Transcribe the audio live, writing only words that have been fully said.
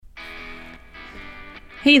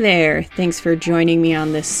Hey there! Thanks for joining me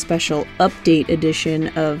on this special update edition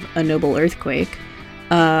of A Noble Earthquake.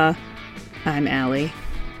 I'm Allie,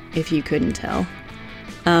 if you couldn't tell.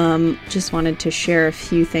 Just wanted to share a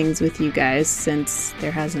few things with you guys since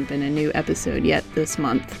there hasn't been a new episode yet this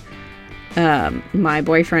month. My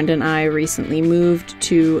boyfriend and I recently moved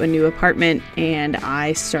to a new apartment and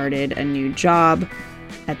I started a new job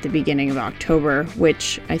at the beginning of October,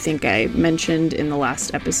 which I think I mentioned in the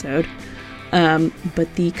last episode.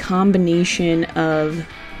 But the combination of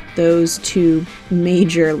those two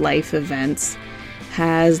major life events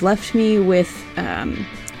has left me with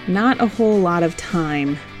not a whole lot of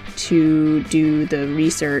time to do the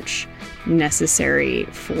research necessary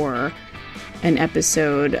for an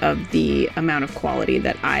episode of the amount of quality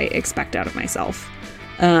that I expect out of myself.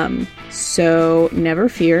 So never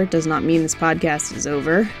fear, does not mean this podcast is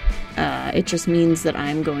over. It just means that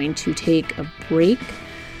I'm going to take a break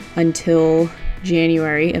until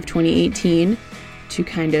January of 2018 to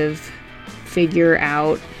kind of figure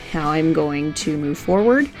out how I'm going to move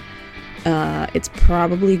forward. It's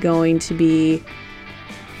probably going to be,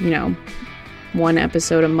 one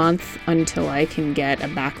episode a month until I can get a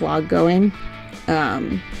backlog going.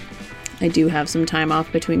 I do have some time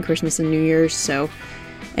off between Christmas and New Year's, so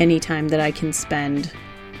any time that I can spend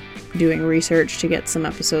doing research to get some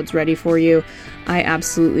episodes ready for you, I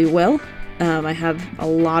absolutely will. I have a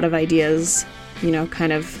lot of ideas,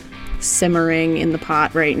 kind of simmering in the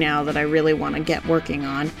pot right now that I really want to get working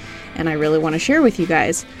on and I really want to share with you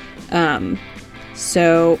guys.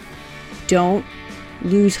 So don't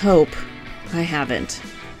lose hope. I haven't.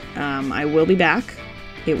 I will be back.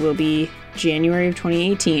 It will be January of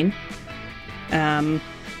 2018. And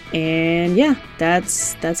yeah,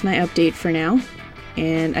 that's my update for now.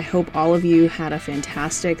 And I hope all of you had a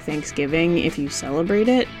fantastic Thanksgiving if you celebrate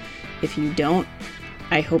it. If you don't,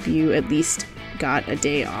 I hope you at least got a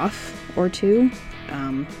day off or two.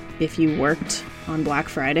 If you worked on Black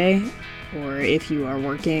Friday, or if you are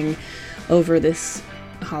working over this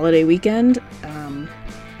holiday weekend,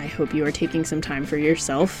 I hope you are taking some time for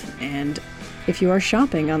yourself. And if you are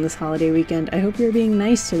shopping on this holiday weekend, I hope you're being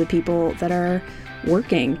nice to the people that are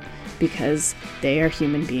working, because they are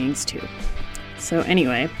human beings too. So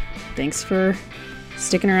anyway, thanks for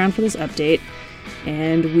sticking around for this update.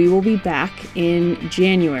 And we will be back in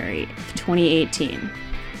January of 2018.